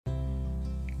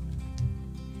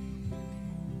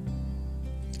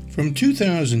From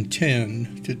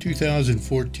 2010 to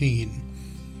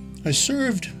 2014, I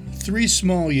served 3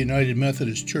 small United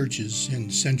Methodist churches in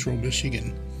central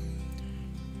Michigan.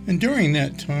 And during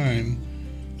that time,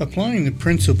 applying the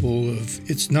principle of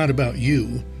it's not about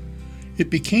you, it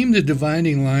became the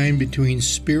dividing line between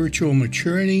spiritual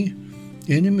maturity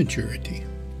and immaturity.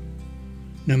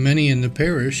 Now, many in the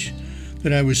parish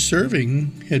that I was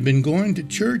serving had been going to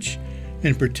church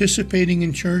and participating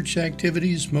in church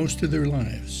activities most of their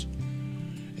lives.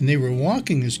 And they were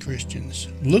walking as Christians,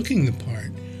 looking the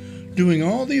part, doing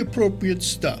all the appropriate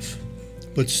stuff,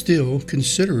 but still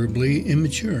considerably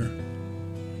immature.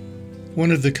 One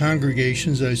of the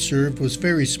congregations I served was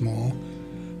very small,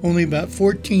 only about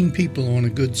 14 people on a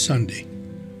good Sunday.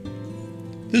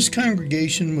 This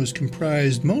congregation was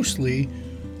comprised mostly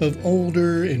of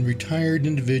older and retired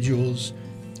individuals,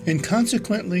 and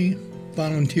consequently,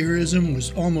 volunteerism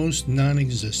was almost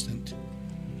non-existent.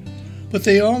 But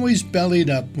they always bellied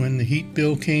up when the heat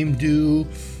bill came due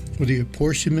or the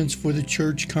apportionments for the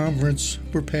church conference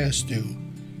were past due,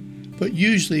 but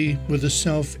usually with a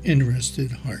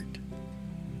self-interested heart.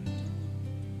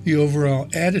 The overall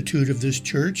attitude of this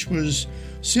church was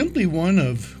simply one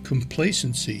of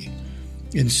complacency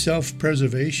and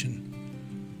self-preservation.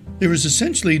 There was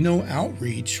essentially no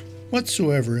outreach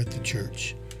whatsoever at the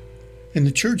church, and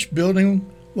the church building,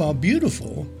 while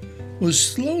beautiful, was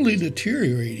slowly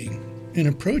deteriorating and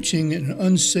approaching an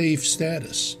unsafe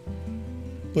status.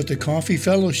 But the coffee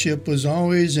fellowship was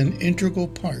always an integral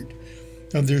part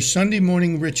of their Sunday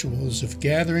morning rituals of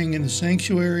gathering in the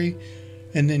sanctuary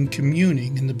and then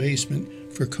communing in the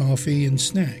basement for coffee and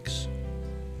snacks.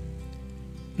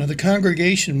 Now, the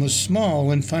congregation was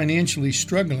small and financially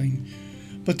struggling,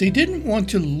 but they didn't want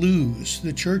to lose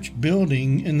the church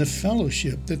building and the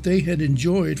fellowship that they had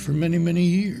enjoyed for many, many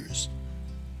years.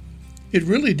 It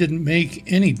really didn't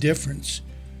make any difference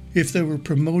if they were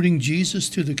promoting Jesus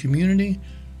to the community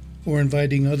or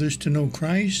inviting others to know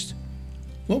Christ.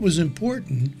 What was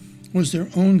important was their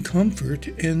own comfort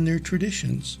and their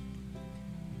traditions.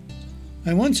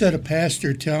 I once had a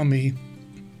pastor tell me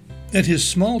that his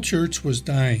small church was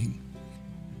dying.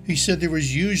 He said there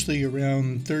was usually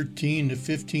around 13 to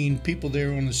 15 people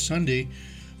there on a Sunday,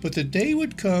 but the day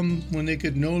would come when they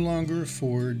could no longer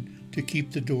afford to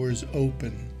keep the doors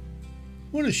open.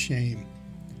 What a shame.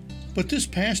 But this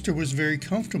pastor was very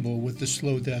comfortable with the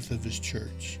slow death of his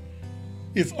church.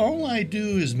 If all I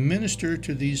do is minister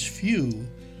to these few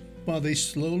while they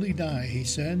slowly die, he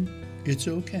said, it's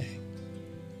okay.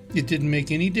 It didn't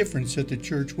make any difference that the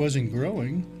church wasn't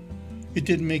growing. It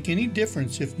didn't make any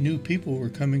difference if new people were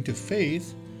coming to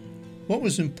faith. What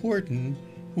was important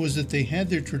was that they had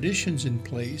their traditions in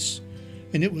place,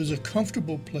 and it was a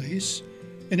comfortable place,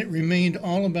 and it remained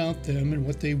all about them and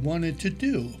what they wanted to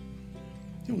do.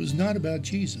 It was not about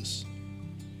Jesus.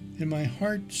 And my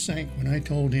heart sank when I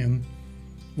told him,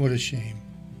 what a shame.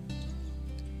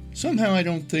 Somehow I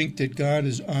don't think that God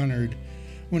is honored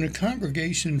when a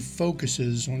congregation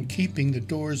focuses on keeping the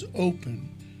doors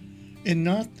open and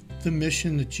not the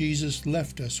mission that Jesus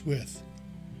left us with.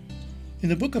 In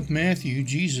the book of Matthew,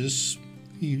 Jesus,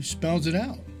 he spells it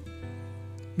out.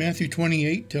 Matthew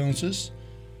 28 tells us,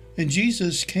 and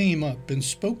Jesus came up and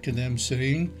spoke to them,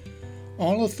 saying,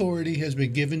 all authority has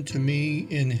been given to me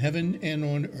in heaven and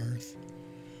on earth.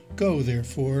 Go,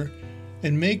 therefore,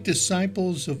 and make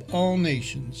disciples of all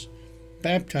nations,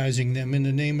 baptizing them in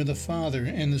the name of the Father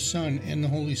and the Son and the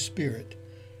Holy Spirit,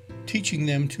 teaching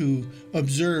them to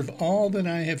observe all that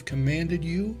I have commanded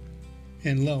you,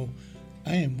 and lo,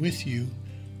 I am with you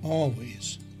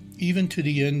always, even to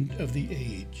the end of the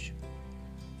age.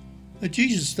 But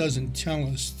Jesus doesn't tell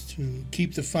us to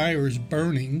keep the fires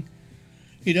burning.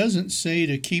 He doesn't say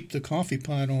to keep the coffee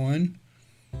pot on.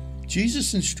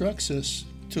 Jesus instructs us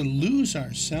to lose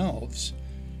ourselves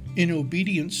in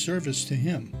obedient service to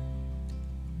Him.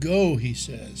 Go, he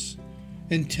says,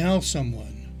 and tell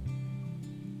someone.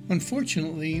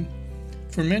 Unfortunately,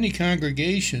 for many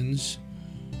congregations,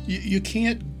 you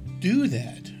can't do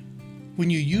that when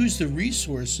you use the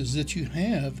resources that you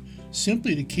have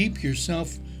simply to keep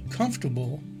yourself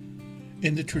comfortable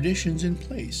and the traditions in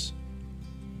place.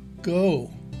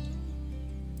 Go.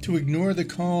 To ignore the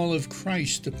call of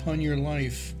Christ upon your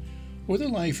life or the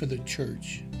life of the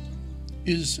church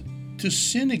is to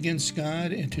sin against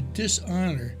God and to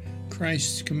dishonor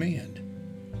Christ's command.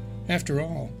 After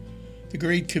all, the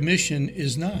Great Commission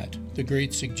is not the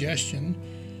Great Suggestion.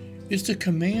 It's the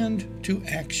command to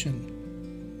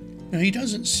action. Now, he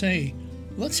doesn't say,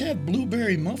 let's have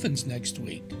blueberry muffins next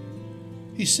week.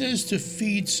 He says to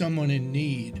feed someone in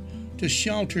need, to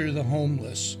shelter the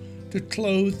homeless, to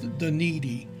clothe the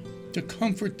needy, to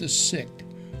comfort the sick,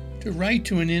 to write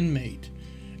to an inmate,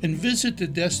 and visit the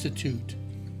destitute,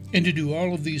 and to do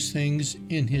all of these things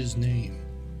in His name.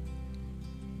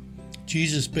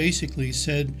 Jesus basically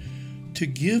said to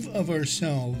give of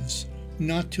ourselves,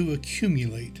 not to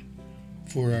accumulate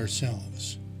for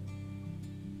ourselves.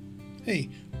 Hey,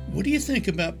 what do you think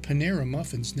about Panera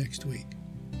muffins next week?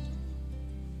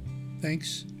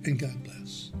 Thanks, and God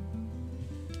bless.